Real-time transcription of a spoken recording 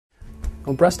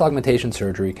Well, breast augmentation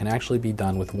surgery can actually be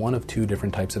done with one of two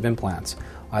different types of implants,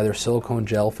 either silicone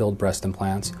gel-filled breast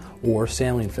implants or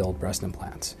saline-filled breast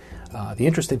implants. The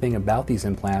interesting thing about these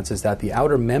implants is that the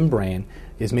outer membrane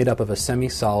is made up of a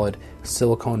semi-solid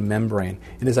silicone membrane.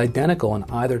 It is identical in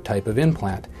either type of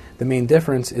implant. The main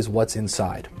difference is what's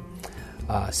inside.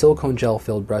 Silicone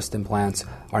gel-filled breast implants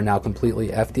are now completely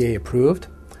FDA approved.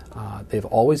 They've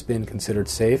always been considered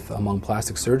safe among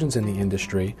plastic surgeons in the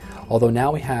industry, although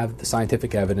now we have the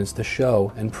scientific evidence to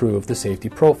show and prove the safety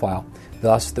profile,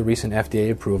 thus the recent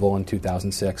FDA approval in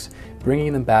 2006,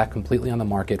 bringing them back completely on the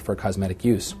market for cosmetic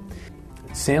use.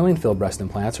 Saline-filled breast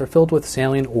implants are filled with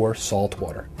saline or salt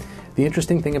water. The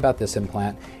interesting thing about this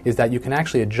implant is that you can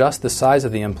actually adjust the size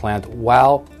of the implant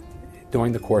while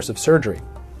during the course of surgery,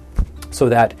 so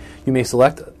that you may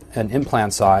select an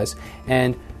implant size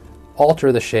and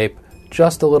alter the shape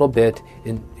just a little bit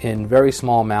in very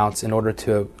small amounts in order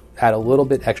to add a little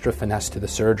bit extra finesse to the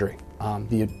surgery.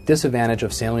 The disadvantage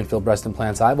of saline-filled breast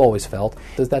implants, I've always felt,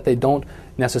 is that they don't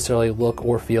necessarily look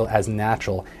or feel as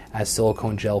natural as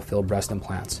silicone gel-filled breast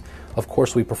implants. Of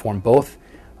course, we perform both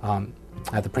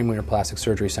at the Premier Plastic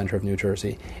Surgery Center of New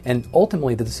Jersey, and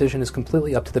ultimately the decision is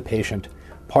completely up to the patient.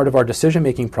 Part of our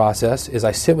decision-making process is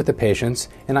I sit with the patients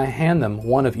and I hand them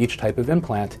one of each type of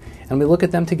implant, and we look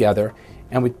at them together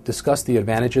and we discuss the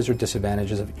advantages or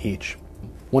disadvantages of each.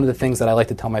 One of the things that I like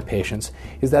to tell my patients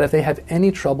is that if they have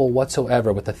any trouble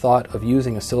whatsoever with the thought of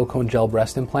using a silicone gel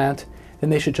breast implant, then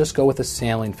they should just go with a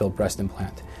saline-filled breast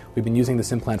implant. We've been using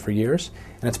this implant for years,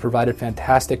 and it's provided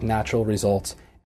fantastic natural results